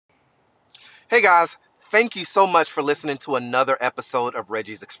Hey guys, thank you so much for listening to another episode of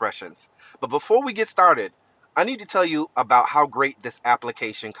Reggie's Expressions. But before we get started, I need to tell you about how great this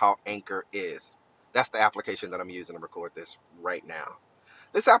application called Anchor is. That's the application that I'm using to record this right now.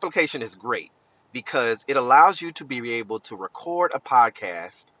 This application is great because it allows you to be able to record a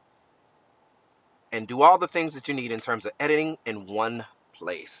podcast and do all the things that you need in terms of editing in one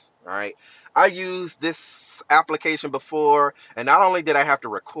place. All right. I used this application before, and not only did I have to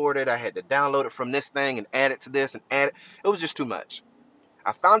record it, I had to download it from this thing and add it to this and add it. It was just too much.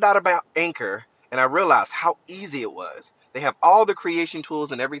 I found out about Anchor and I realized how easy it was. They have all the creation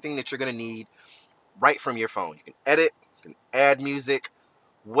tools and everything that you're going to need right from your phone. You can edit, you can add music,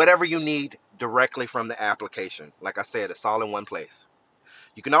 whatever you need directly from the application. Like I said, it's all in one place.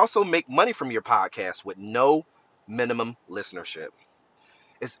 You can also make money from your podcast with no minimum listenership.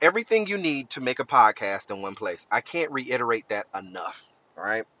 It's everything you need to make a podcast in one place. I can't reiterate that enough. All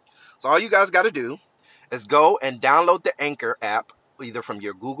right. So all you guys got to do is go and download the Anchor app, either from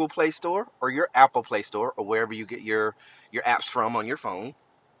your Google Play Store or your Apple Play Store or wherever you get your apps from on your phone.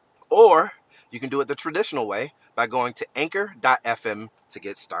 Or you can do it the traditional way by going to anchor.fm to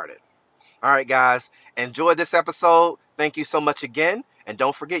get started. All right, guys, enjoy this episode. Thank you so much again. And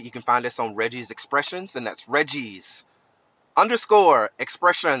don't forget, you can find us on Reggie's Expressions, and that's Reggie's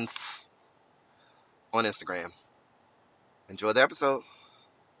 _expressions on Instagram. Enjoy the episode.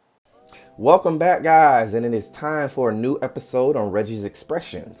 Welcome back, guys, and it is time for a new episode on Reggie's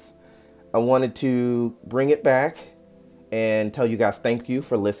Expressions. I wanted to bring it back and tell you guys thank you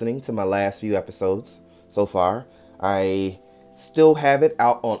for listening to my last few episodes so far. I still have it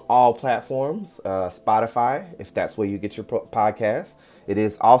out on all platforms, Spotify, if that's where you get your podcast. It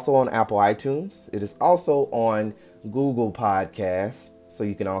is also on Apple iTunes. It is also on Google Podcasts, so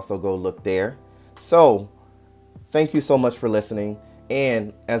you can also go look there. So, thank you so much for listening.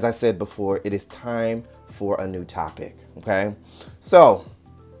 And as I said before, it is time for a new topic, okay? So,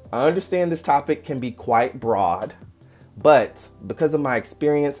 I understand this topic can be quite broad, but because of my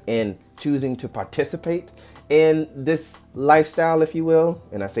experience in choosing to participate in this lifestyle, if you will,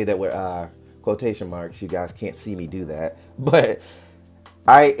 and I say that with quotation marks, you guys can't see me do that, but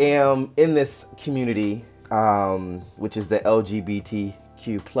I am in this community, which is the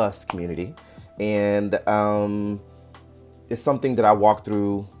LGBTQ plus community, and it's something that I walk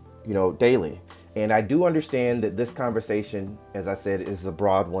through, daily. And I do understand that this conversation, as I said, is a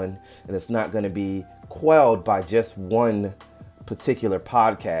broad one, and it's not going to be quelled by just one particular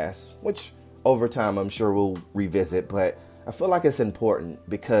podcast, which over time I'm sure we'll revisit. But I feel like it's important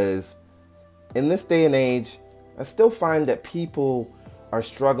because in this day and age, I still find that people are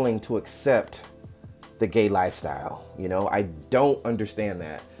struggling to accept the gay lifestyle. I don't understand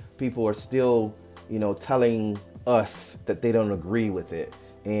that. People are still, telling us that they don't agree with it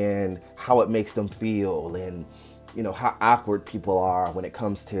and how it makes them feel, and how awkward people are when it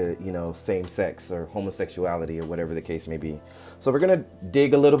comes to same sex or homosexuality or whatever the case may be. So we're gonna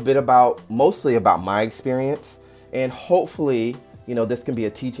dig a little bit mostly about my experience, and hopefully this can be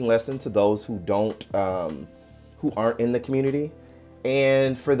a teaching lesson to those who aren't in the community,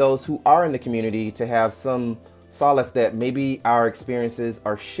 and for those who are in the community to have some solace that maybe our experiences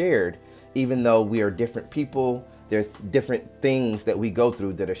are shared, even though we are different people. There's different things that we go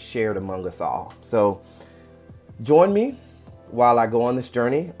through that are shared among us all. So join me while I go on this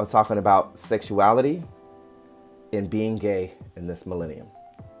journey of talking about sexuality and being gay in this millennium.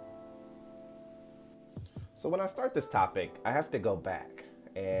 So when I start this topic, I have to go back,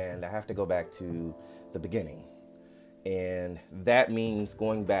 and I have to go back to the beginning. And that means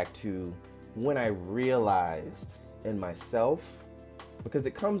going back to when I realized in myself, because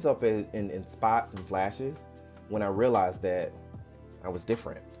it comes up in spots and flashes, when I realized that I was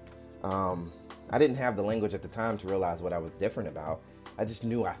different. I didn't have the language at the time to realize what I was different about. I just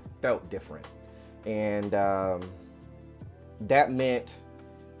knew I felt different. And that meant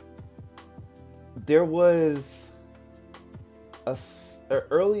there was a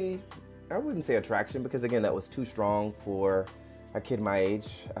early, I wouldn't say attraction, because again, that was too strong for a kid my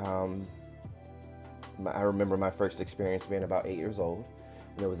age. I remember my first experience being about 8 years old.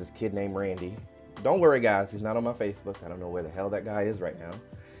 And there was this kid named Randy. Don't worry, guys, he's not on my Facebook. I don't know where the hell that guy is right now.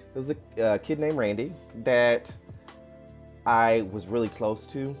 There was a kid named Randy that I was really close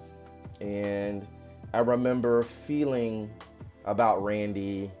to. And I remember feeling about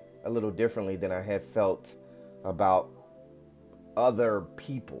Randy a little differently than I had felt about other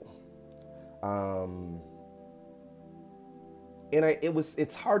people.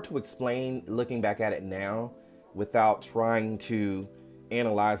 It's hard to explain looking back at it now without trying to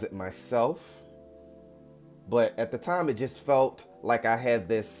analyze it myself. But at the time, it just felt like I had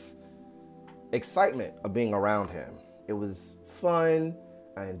this excitement of being around him. It was fun.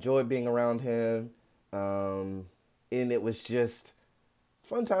 I enjoyed being around him. And it was just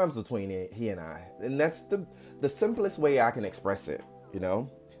fun times between he and I. And that's the simplest way I can express it, you know?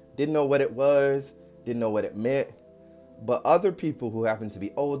 Didn't know what it was, didn't know what it meant. But other people who happened to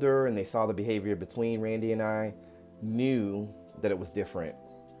be older and they saw the behavior between Randy and I knew that it was different.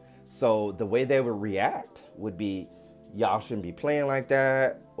 So the way they would react would be, y'all shouldn't be playing like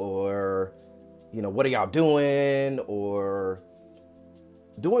that, or, you know, what are y'all doing? Or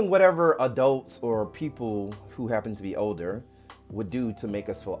doing whatever adults or people who happen to be older would do to make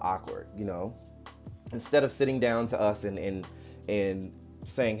us feel awkward, you know? Instead of sitting down to us and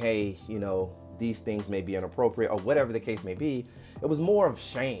saying, hey, you know, these things may be inappropriate or whatever the case may be, it was more of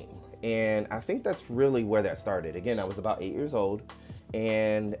shame. And I think that's really where that started. Again, I was about 8 years old,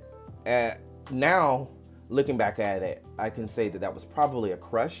 and now looking back at it, I can say that that was probably a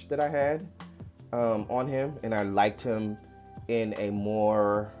crush that I had on him, and I liked him in a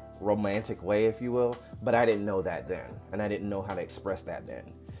more romantic way, if you will, but I didn't know that then, and I didn't know how to express that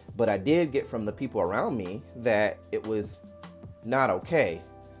then. But I did get from the people around me that it was not okay.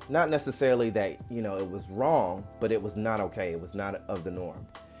 Not necessarily that, you know, it was wrong, but it was not okay. It was not of the norm.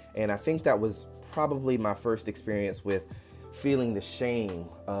 And I think that was probably my first experience with feeling the shame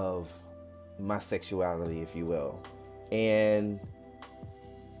of my sexuality, if you will. And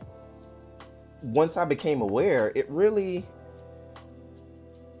once I became aware,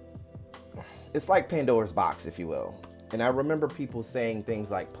 it's like Pandora's box, if you will. And I remember people saying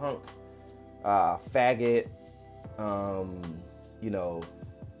things like punk, faggot, you know,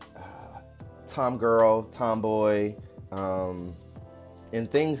 tomgirl, tomboy, and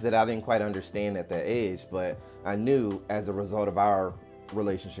things that I didn't quite understand at that age, but I knew as a result of our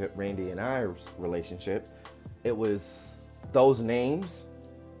relationship, Randy and I's relationship, it was those names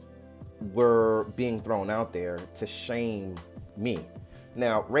were being thrown out there to shame me.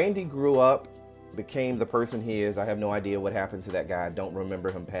 Now, Randy grew up, became the person he is. I have no idea what happened to that guy. I don't remember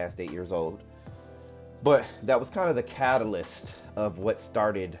him past 8 years old. But that was kind of the catalyst of what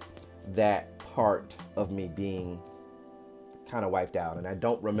started that part of me being kind of wiped out. And I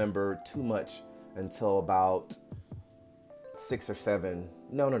don't remember too much until about 6 or 7.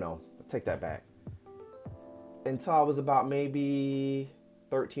 No, take that back. Until I was about maybe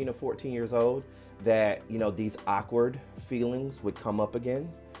 13 or 14 years old, that, you know, these awkward feelings would come up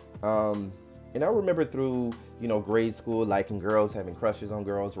again. And I remember through, you know, grade school, liking girls, having crushes on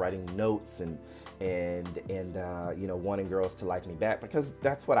girls, writing notes and you know, wanting girls to like me back, because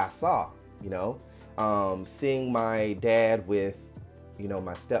that's what I saw, you know. Seeing my dad with, you know,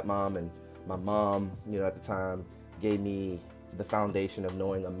 my stepmom, and my mom, you know, at the time gave me the foundation of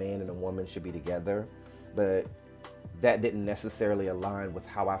knowing a man and a woman should be together. But that didn't necessarily align with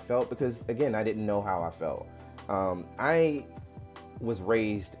how I felt, because again, I didn't know how I felt. I was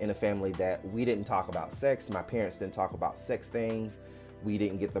raised in a family that we didn't talk about sex. My parents didn't talk about sex things. We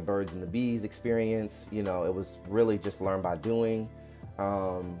didn't get the birds and the bees experience. You know, it was really just learn by doing.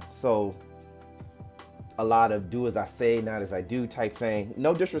 So a lot of do as I say, not as I do type thing.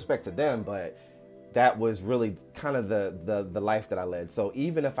 No disrespect to them, but that was really kind of the life that I led. So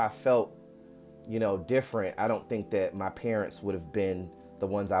even if I felt, you know, different, I don't think that my parents would have been the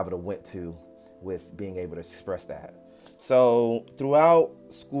ones I would have went to with being able to express that. So throughout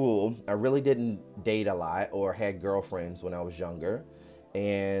school, I really didn't date a lot or had girlfriends when I was younger.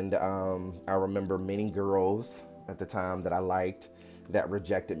 And I remember many girls at the time that I liked that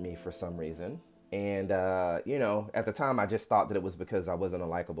rejected me for some reason. And, you know, at the time, I just thought that it was because I wasn't a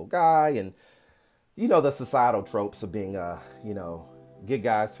likable guy. And, you know, the societal tropes of being, you know, good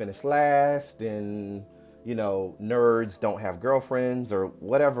guys finish last, and, you know, nerds don't have girlfriends, or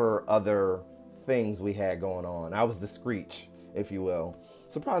whatever other things we had going on. I was the Screech, if you will.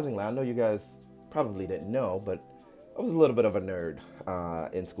 Surprisingly, I know you guys probably didn't know, but I was a little bit of a nerd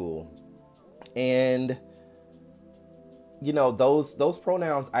in school. And, you know, those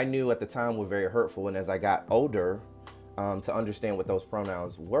pronouns I knew at the time were very hurtful. And as I got older, to understand what those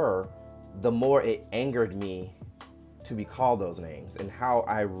pronouns were, the more it angered me to be called those names, and how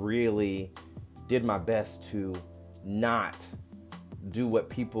I really did my best to not do what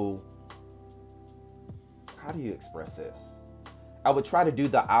people, how do you express it? I would try to do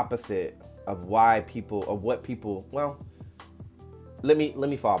the opposite of why people, or what people, well, let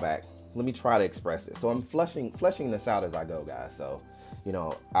me fall back. Let me try to express it. So I'm fleshing this out as I go, guys. So, you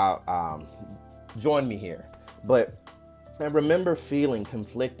know, join me here. But I remember feeling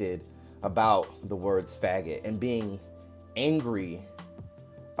conflicted about the words faggot and being angry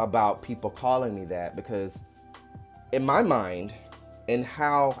about people calling me that, because in my mind, and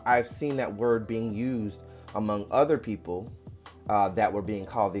how I've seen that word being used among other people that were being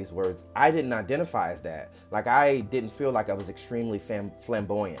called these words, I didn't identify as that. Like, I didn't feel like I was extremely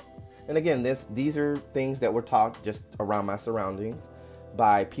flamboyant. And again, these are things that were taught just around my surroundings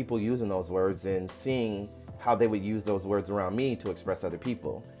by people using those words and seeing how they would use those words around me to express other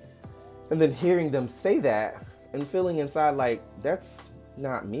people. And then hearing them say that and feeling inside like, that's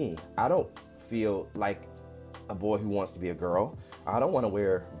not me. I don't feel like a boy who wants to be a girl. I don't want to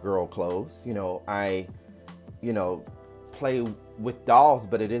wear girl clothes. I play with dolls,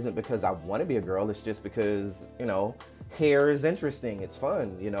 but it isn't because I want to be a girl. It's just because, hair is interesting. It's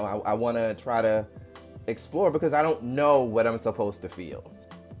fun. I want to try to explore because I don't know what I'm supposed to feel.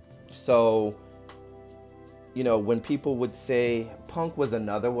 So, when people would say, punk was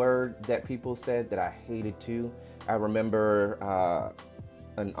another word that people said that I hated too. I remember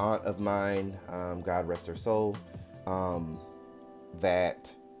an aunt of mine, God rest her soul,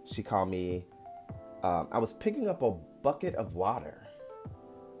 that she called me, I was picking up a bucket of water.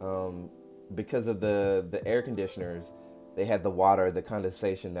 Because of the air conditioners, they had the water, the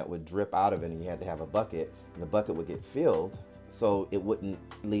condensation that would drip out of it, and you had to have a bucket, and the bucket would get filled so it wouldn't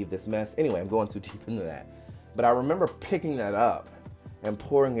leave this mess. Anyway, I'm going too deep into that. But I remember picking that up and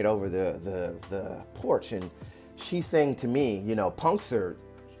pouring it over the porch, and she's saying to me, punks are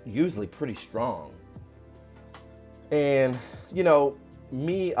usually pretty strong. And,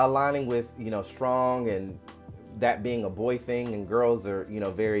 me aligning with, strong and that being a boy thing, and girls are,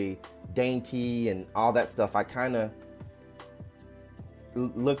 very dainty and all that stuff, I kind of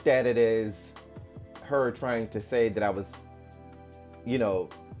looked at it as her trying to say that I was,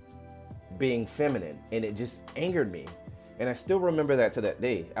 being feminine, and it just angered me. And I still remember that to that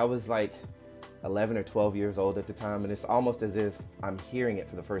day. I was like 11 or 12 years old at the time, and it's almost as if I'm hearing it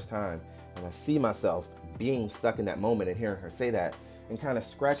for the first time, and I see myself being stuck in that moment and hearing her say that and kind of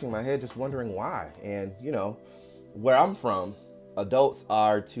scratching my head, just wondering why. And where I'm from, adults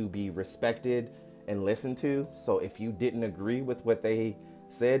are to be respected and listened to. So if you didn't agree with what they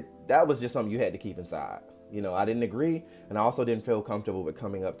said, that was just something you had to keep inside. I didn't agree, and I also didn't feel comfortable with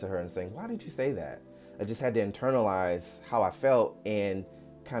coming up to her and saying, why did you say that? I just had to internalize how I felt and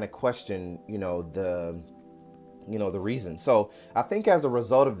kind of question, the reason. So I think as a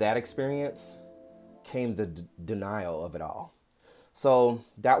result of that experience came the denial of it all. So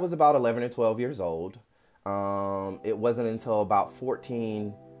that was about 11 or 12 years old. It wasn't until about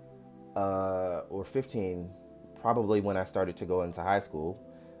 14 or 15, probably when I started to go into high school,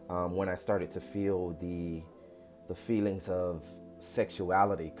 when I started to feel the feelings of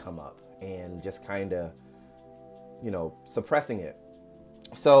sexuality come up and just kind of, suppressing it.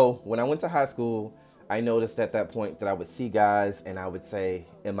 So when I went to high school, I noticed at that point that I would see guys and I would say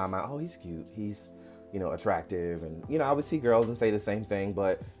in my mind, oh, he's cute, he's, attractive. And, I would see girls and say the same thing,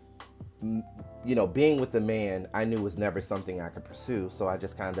 but, being with a man, I knew was never something I could pursue. So I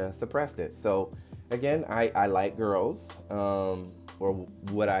just kind of suppressed it. So again, I like girls, or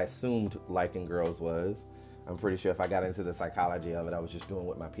what I assumed liking girls was. I'm pretty sure if I got into the psychology of it, I was just doing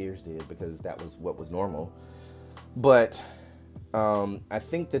what my peers did because that was what was normal. But I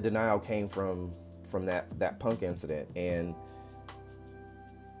think the denial came from that punk incident. And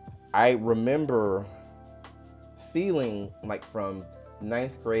I remember feeling like from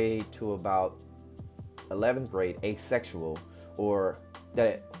 9th grade to about 11th grade asexual, or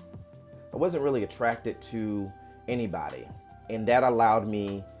that I wasn't really attracted to anybody. And that allowed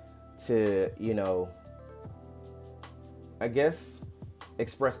me to, I guess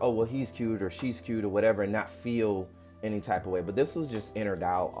express, oh, well, he's cute or she's cute or whatever, and not feel any type of way. But this was just inner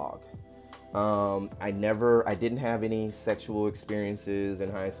dialogue. I didn't have any sexual experiences in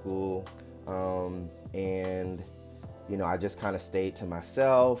high school. And, I just kind of stayed to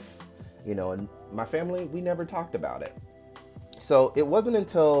myself, and my family, we never talked about it. So it wasn't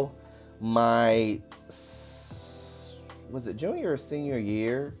until my, was it junior or senior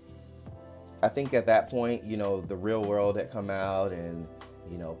year? I think at that point, The Real World had come out, and,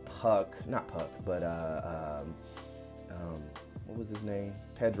 not Puck, but, what was his name?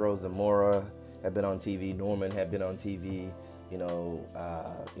 Pedro Zamora had been on TV. Norman had been on TV,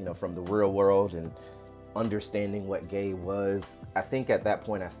 from The Real World, and understanding what gay was. I think at that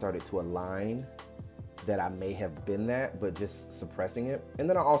point I started to align that I may have been that, but just suppressing it. And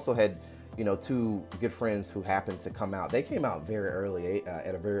then I also had, two good friends who happened to come out. They came out very early,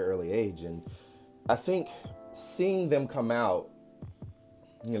 at a very early age. And I think seeing them come out,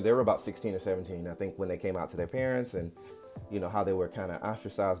 they were about 16 or 17, I think, when they came out to their parents, and, how they were kind of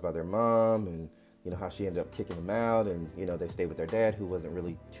ostracized by their mom, and, how she ended up kicking them out, and, they stayed with their dad, who wasn't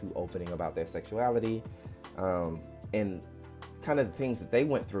really too opening about their sexuality. And kind of the things that they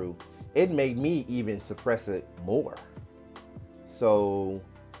went through, it made me even suppress it more. So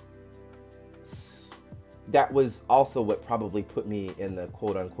that was also what probably put me in the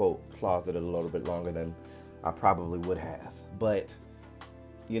quote unquote closet a little bit longer than I probably would have. But,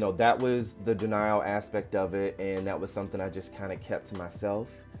 you know, that was the denial aspect of it. And that was something I just kind of kept to myself.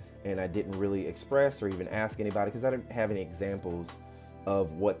 And I didn't really express or even ask anybody because I didn't have any examples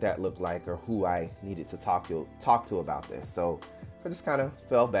of what that looked like or who I needed to talk to about this. So I just kind of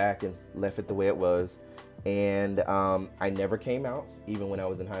fell back and left it the way it was. And I never came out, even when I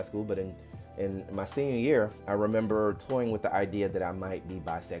was in high school. But in my senior year, I remember toying with the idea that I might be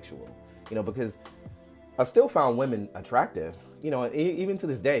bisexual, you know, because I still found women attractive. You know, even to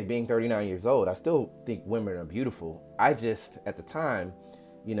this day, being 39 years old, I still think women are beautiful. I just, at the time,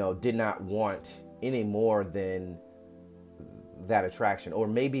 you know, did not want any more than that attraction, or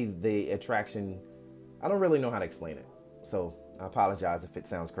maybe the attraction, I don't really know how to explain it. So I apologize if it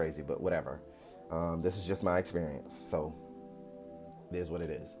sounds crazy, but whatever. This is just my experience. So it is what it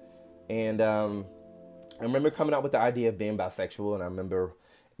is. And I remember coming out with the idea of being bisexual, and I remember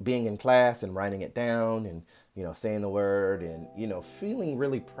being in class and writing it down and, you know, saying the word and, you know, feeling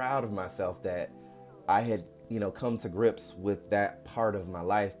really proud of myself that I had, you know, come to grips with that part of my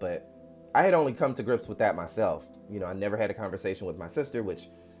life. But I had only come to grips with that myself. You know, I never had a conversation with my sister, which,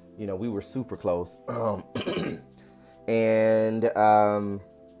 you know, we were super close. And I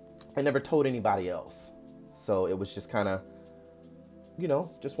never told anybody else. So it was just kind of, you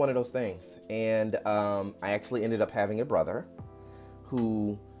know, just one of those things. And I actually ended up having a brother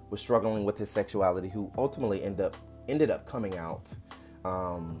who was struggling with his sexuality, who ultimately ended up coming out,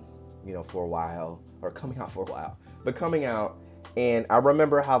 you know, for a while, or coming out for a while, but coming out. And I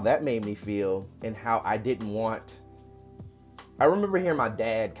remember how that made me feel and how I remember hearing my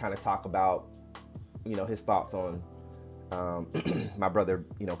dad kind of talk about, you know, his thoughts on my brother,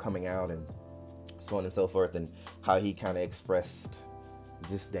 you know, coming out and so on and so forth, and how he kind of expressed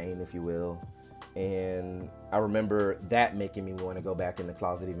disdain, if you will. And I remember that making me want to go back in the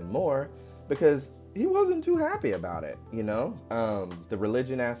closet even more, because he wasn't too happy about it, you know. The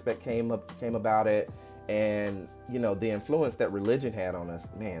religion aspect came about it, and, you know, the influence that religion had on us,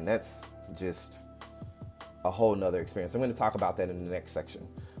 man, that's just a whole nother experience. I'm going to talk about that in the next section.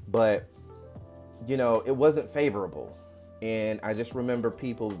 But, you know, it wasn't favorable. And I just remember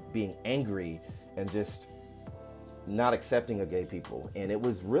people being angry and just not accepting of gay people. And it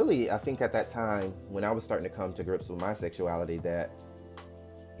was really, I think at that time, when I was starting to come to grips with my sexuality, that,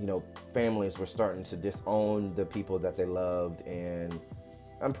 you know, families were starting to disown the people that they loved. And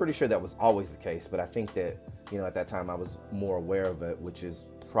I'm pretty sure that was always the case, but I think that, you know, at that time I was more aware of it, which is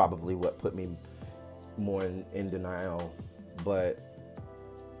probably what put me more in denial. But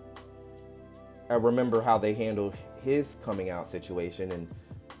I remember how they handled his coming out situation, and,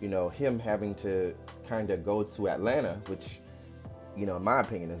 you know, him having to kind of go to Atlanta, which, you know, in my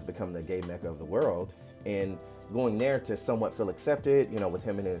opinion has become the gay mecca of the world, and going there to somewhat feel accepted, you know, with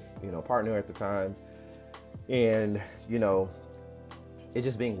him and his, you know, partner at the time, and, you know, it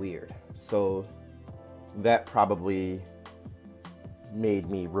just being weird. So that probably made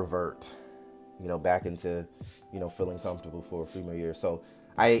me revert, you know, back into, you know, feeling comfortable for a few more years. So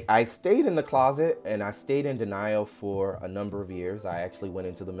I stayed in the closet and I stayed in denial for a number of years. I actually went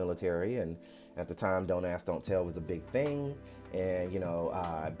into the military, and at the time, Don't Ask, Don't Tell was a big thing. And, you know,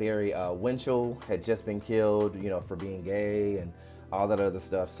 Barry Winchell had just been killed, you know, for being gay and all that other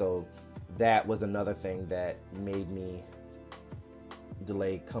stuff. So that was another thing that made me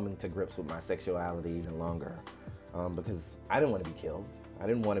delay coming to grips with my sexuality even longer, because I didn't want to be killed. I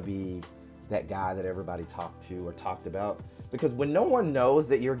didn't want to be that guy that everybody talked to or talked about, because when no one knows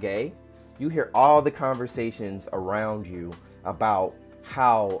that you're gay, you hear all the conversations around you about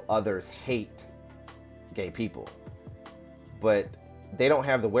how others hate gay people, but they don't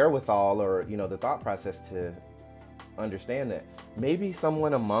have the wherewithal or, you know, the thought process to understand that maybe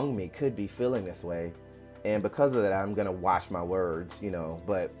someone among me could be feeling this way. And because of that, I'm going to watch my words, you know.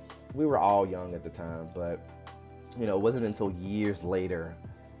 But we were all young at the time. But, you know, it wasn't until years later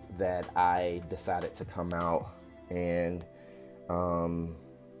that I decided to come out. And,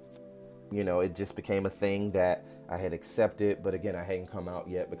 you know, it just became a thing that I had accepted. But again, I hadn't come out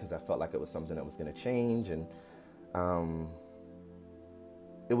yet because I felt like it was something that was going to change. And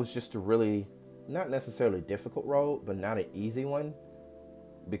it was just a really, not necessarily difficult road, but not an easy one.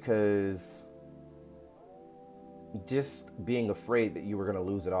 Because just being afraid that you were going to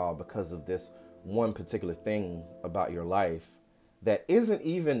lose it all because of this one particular thing about your life that isn't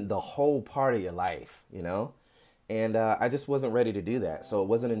even the whole part of your life, you know? And I just wasn't ready to do that. So it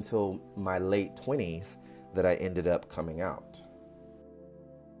wasn't until my late 20s that I ended up coming out.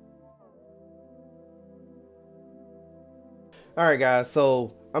 All right, guys.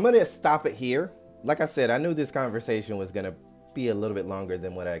 So I'm going to stop it here. Like I said, I knew this conversation was going to be a little bit longer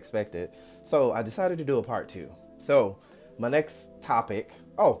than what I expected. So I decided to do a part 2. So my next topic,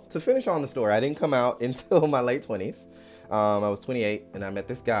 oh, to finish on the story, I didn't come out until my late 20s. I was 28 and I met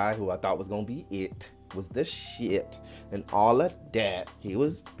this guy who I thought was going to be it, was the shit and all of that. He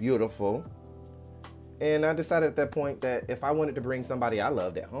was beautiful. And I decided at that point that if I wanted to bring somebody I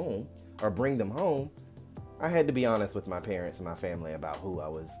loved at home or bring them home, I had to be honest with my parents and my family about who I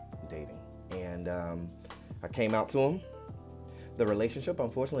was dating. And I came out to him. The relationship,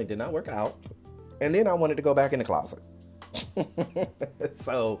 unfortunately, did not work out. And then I wanted to go back in the closet.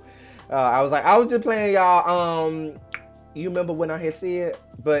 So I was like, I was just playing, y'all. You remember when I had said,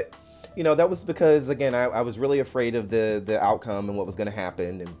 but you know, that was because, again, I was really afraid of the outcome and what was going to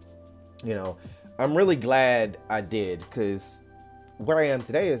happen. And, you know, I'm really glad I did, because where I am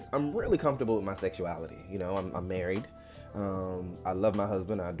today is I'm really comfortable with my sexuality. You know, I'm married. I love my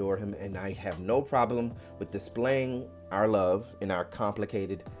husband. I adore him. And I have no problem with displaying our love in our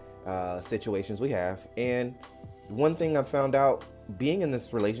complicated situations we have. And one thing I found out being in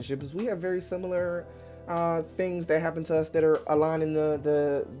this relationship is we have very similar things that happen to us that are aligned in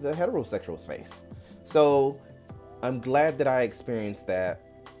the heterosexual space. So I'm glad that I experienced that.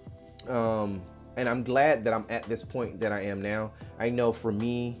 And I'm glad that I'm at this point that I am now. I know for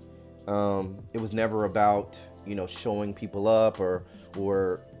me, it was never about, you know, showing people up or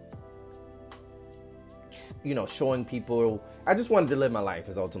you know, showing people. I just wanted to live my life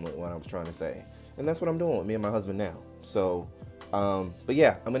is ultimately what I was trying to say. And that's what I'm doing with me and my husband now. So, but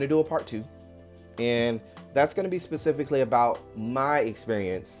yeah, I'm going to do a part 2. And that's going to be specifically about my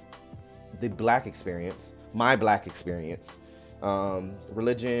experience, the black experience, my black experience,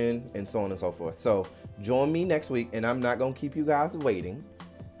 religion, and so on and so forth. So join me next week, and I'm not going to keep you guys waiting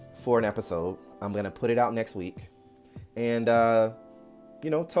for an episode. I'm going to put it out next week. And, you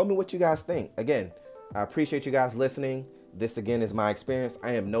know, tell me what you guys think. Again, I appreciate you guys listening. This, again, is my experience.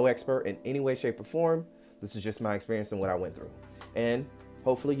 I am no expert in any way, shape, or form. This is just my experience and what I went through. And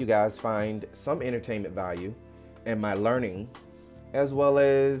hopefully you guys find some entertainment value in my learning, as well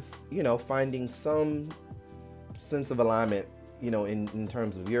as, you know, finding some sense of alignment, you know, in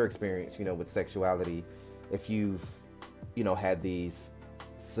terms of your experience, you know, with sexuality, if you've, you know, had these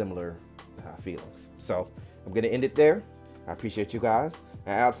similar feelings. So I'm going to end it there. I appreciate you guys.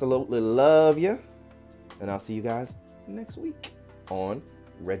 I absolutely love you. And I'll see you guys next week on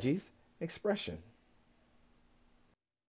Reggie's Expression.